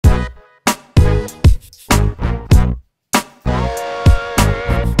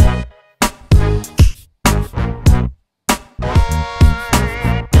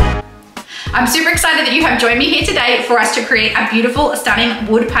I'm super excited that you have joined me here today for us to create a beautiful, stunning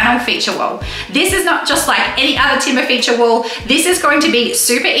wood panel feature wall. This is not just like any other timber feature wall. This is going to be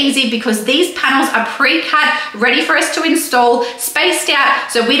super easy because these panels are pre-cut, ready for us to install, spaced out,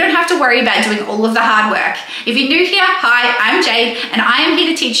 so we don't have to worry about doing all of the hard work. If you're new here, hi, I'm Jade, and I am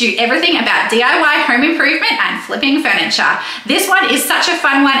here to teach you everything about DIY home improvement and flipping furniture. This one is such a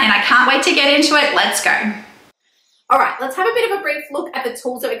fun one and I can't wait to get into it. Let's go. All right, let's have a bit of a brief look at the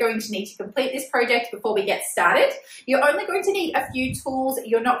tools that we're going to need to complete this project before we get started. You're only going to need a few tools.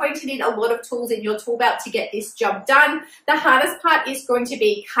 You're not going to need a lot of tools in your tool belt to get this job done. The hardest part is going to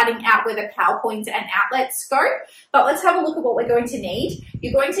be cutting out where the power points and outlets go. But let's have a look at what we're going to need.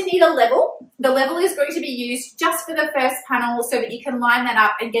 You're going to need a level. The level is going to be used just for the first panel so that you can line that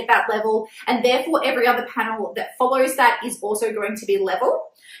up and get that level, and therefore every other panel that follows that is also going to be level.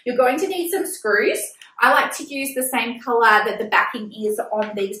 You're going to need some screws. I like to use the same color that the backing is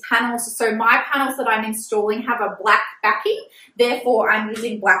on these panels. So my panels that I'm installing have a black backing, therefore I'm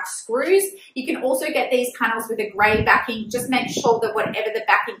using black screws. You can also get these panels with a gray backing. Just make sure that whatever the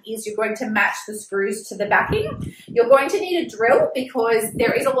backing is, you're going to match the screws to the backing. You're going to need a drill because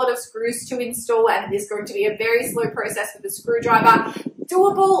there is a lot of screws to install and it is going to be a very slow process with a screwdriver.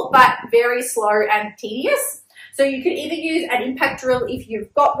 Doable, but very slow and tedious. So you could either use an impact drill if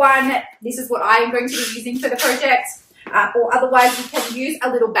you've got one. This is what I am going to be using for the project. Or otherwise you can use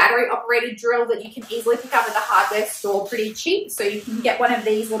a little battery operated drill that you can easily pick up at the hardware store pretty cheap. So you can get one of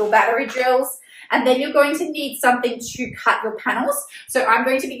these little battery drills. And then you're going to need something to cut your panels. So I'm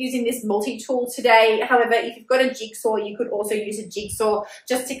going to be using this multi-tool today. However, if you've got a jigsaw, you could also use a jigsaw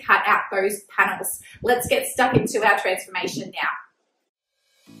just to cut out those panels. Let's get stuck into our transformation now.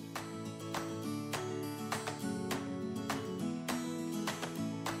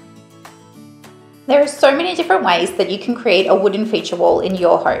 There are so many different ways that you can create a wooden feature wall in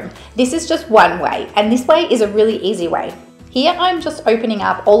your home. This is just one way, and this way is a really easy way. Here I'm just opening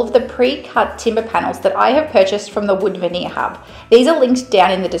up all of the pre-cut timber panels that I have purchased from the Wood Veneer Hub. These are linked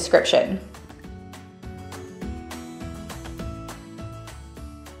down in the description.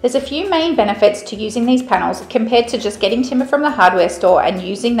 There's a few main benefits to using these panels compared to just getting timber from the hardware store and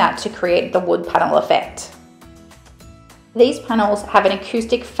using that to create the wood panel effect. These panels have an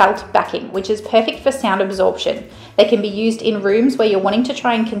acoustic felt backing, which is perfect for sound absorption. They can be used in rooms where you're wanting to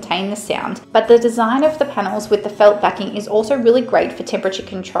try and contain the sound, but the design of the panels with the felt backing is also really great for temperature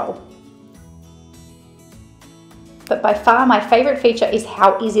control. But by far my favorite feature is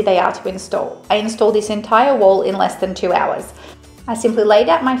how easy they are to install. I installed this entire wall in less than 2 hours. I simply laid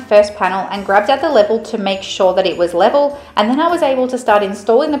out my first panel and grabbed out the level to make sure that it was level, and then I was able to start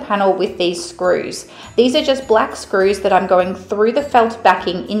installing the panel with these screws. These are just black screws that I'm going through the felt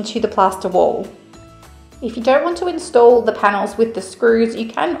backing into the plaster wall. If you don't want to install the panels with the screws, you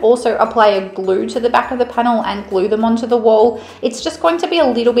can also apply a glue to the back of the panel and glue them onto the wall. It's just going to be a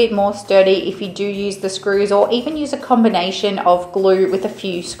little bit more sturdy if you do use the screws, or even use a combination of glue with a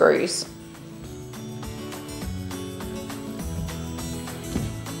few screws.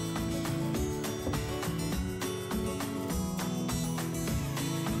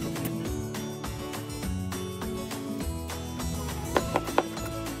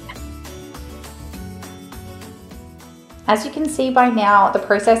 As you can see by now, the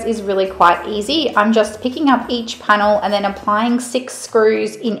process is really quite easy. I'm just picking up each panel and then applying 6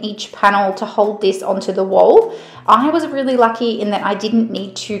 screws in each panel to hold this onto the wall. I was really lucky in that I didn't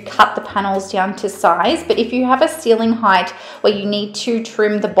need to cut the panels down to size, but if you have a ceiling height where you need to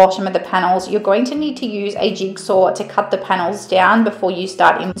trim the bottom of the panels, you're going to need to use a jigsaw to cut the panels down before you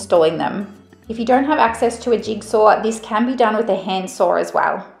start installing them. If you don't have access to a jigsaw, this can be done with a handsaw as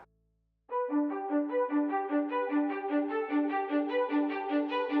well.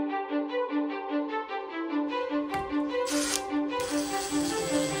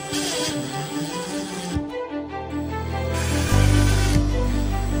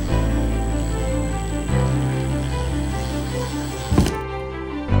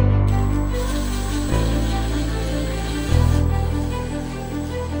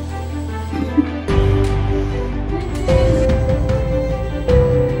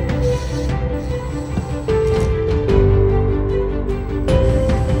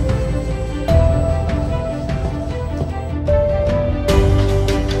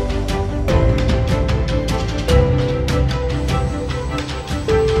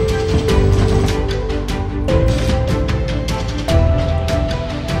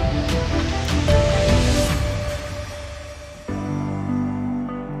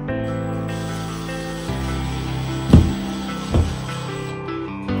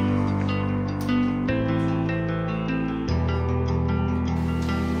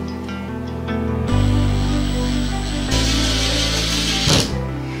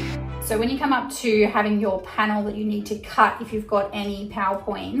 So when you come up to having your panel that you need to cut, if you've got any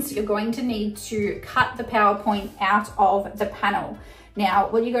PowerPoints, you're going to need to cut the PowerPoint out of the panel. Now,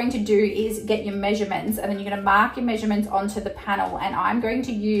 what you're going to do is get your measurements, and then you're going to mark your measurements onto the panel. And I'm going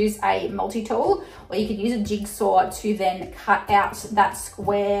to use a multi-tool, or you could use a jigsaw to then cut out that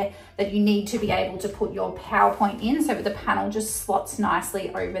square that you need to be able to put your PowerPoint in, so that the panel just slots nicely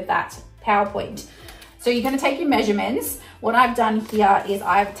over that PowerPoint. So you're going to take your measurements. What I've done here is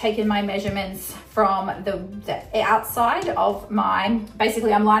I've taken my measurements from the outside of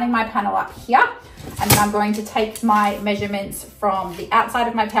basically I'm lining my panel up here, and then I'm going to take my measurements from the outside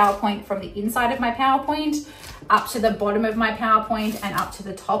of my PowerPoint, from the inside of my PowerPoint, up to the bottom of my PowerPoint, and up to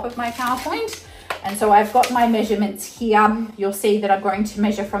the top of my PowerPoint. And so I've got my measurements here. You'll see that I'm going to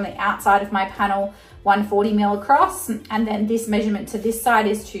measure from the outside of my panel 140 mil across, and then this measurement to this side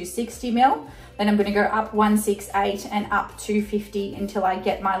is 260 mil. Then I'm going to go up 168 and up 250 until I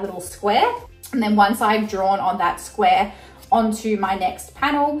get my little square. And then once I've drawn on that square onto my next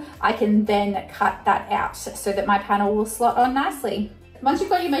panel, I can then cut that out so that my panel will slot on nicely. Once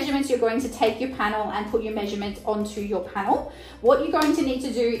you've got your measurements, you're going to take your panel and put your measurements onto your panel. What you're going to need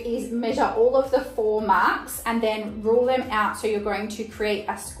to do is measure all of the 4 marks and then rule them out, so you're going to create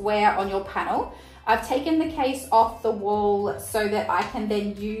a square on your panel. I've taken the case off the wall so that I can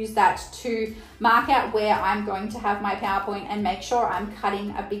then use that to mark out where I'm going to have my PowerPoint and make sure I'm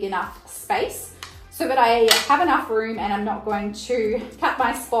cutting a big enough space so that I have enough room, and I'm not going to cut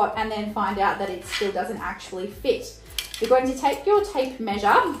my spot and then find out that it still doesn't actually fit. You're going to take your tape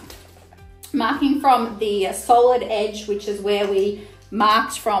measure, marking from the solid edge, which is where we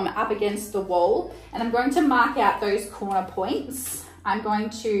marked from up against the wall, and I'm going to mark out those corner points. I'm going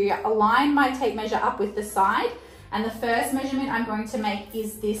to align my tape measure up with the side, and the first measurement I'm going to make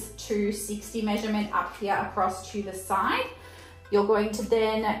is this 260 measurement up here across to the side. You're going to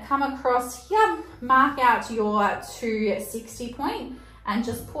then come across here, mark out your 260 point and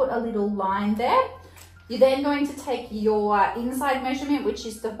just put a little line there. You're then going to take your inside measurement, which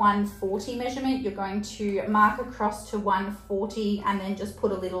is the 140 measurement. You're going to mark across to 140 and then just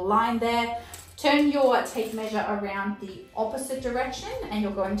put a little line there. Turn your tape measure around the opposite direction, and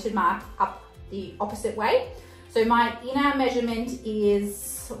you're going to mark up the opposite way. So my inner measurement is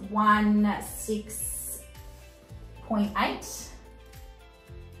 16.8.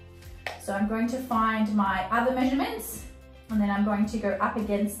 So I'm going to find my other measurements, and then I'm going to go up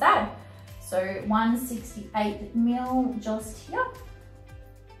against that. So 168 mil just here.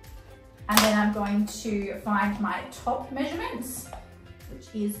 And then I'm going to find my top measurements, which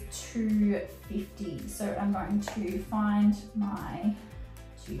is 250. So I'm going to find my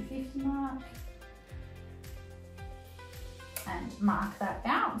 250 mark and mark that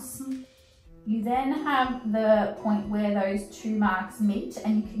out. You then have the point where those 2 marks meet,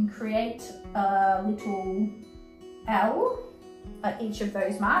 and you can create a little L at each of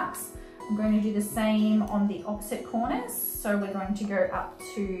those marks. I'm going to do the same on the opposite corners. So we're going to go up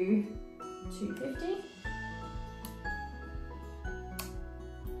to 250.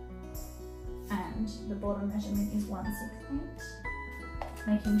 And the bottom measurement is 168.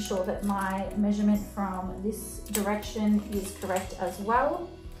 Making sure that my measurement from this direction is correct as well.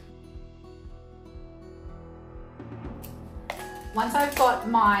 Once I've got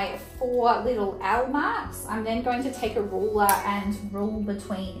my 4 little L marks, I'm then going to take a ruler and rule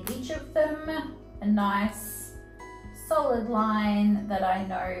between each of them a nice solid line that I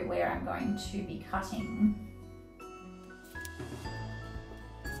know where I'm going to be cutting.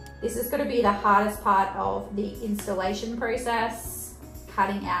 This is going to be the hardest part of the installation process,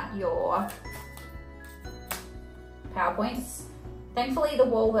 cutting out your PowerPoints. Thankfully, the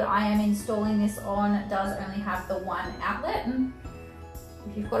wall that I am installing this on does only have the 1 outlet.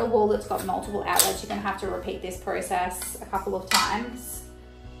 If you've got a wall that's got multiple outlets, you're going to have to repeat this process a couple of times.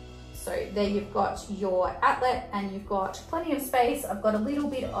 So there you've got your outlet and you've got plenty of space. I've got a little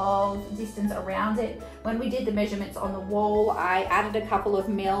bit of distance around it. When we did the measurements on the wall, I added a couple of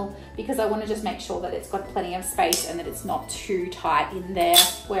mil because I want to just make sure that it's got plenty of space and that it's not too tight in there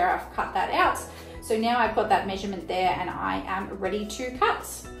where I've cut that out. So now I've got that measurement there and I am ready to cut.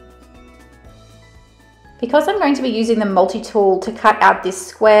 Because I'm going to be using the multi-tool to cut out this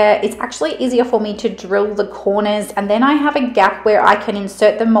square, it's actually easier for me to drill the corners, and then I have a gap where I can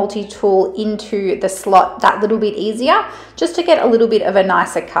insert the multi-tool into the slot that little bit easier, just to get a little bit of a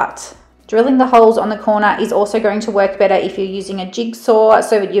nicer cut. Drilling the holes on the corner is also going to work better if you're using a jigsaw,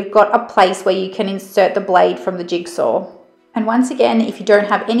 so that you've got a place where you can insert the blade from the jigsaw. And once again, if you don't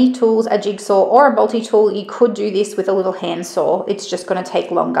have any tools, a jigsaw or a multi-tool, you could do this with a little handsaw. It's just going to take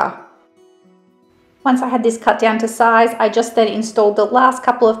longer. Once I had this cut down to size, I just then installed the last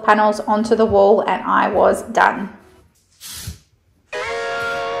couple of panels onto the wall and I was done.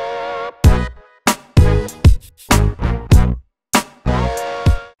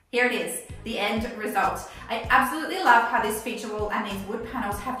 Here it is, the end result. I absolutely love how this feature wall and these wood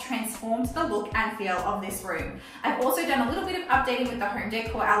panels have transformed the look and feel of this room. I've also done a little bit of updating with the home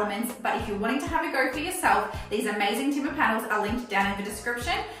decor elements, but if you're wanting to have a go for yourself, these amazing timber panels are linked down in the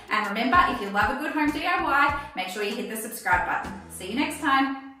description. And remember, if you love a good home DIY, make sure you hit the subscribe button. See you next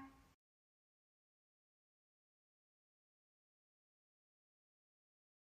time.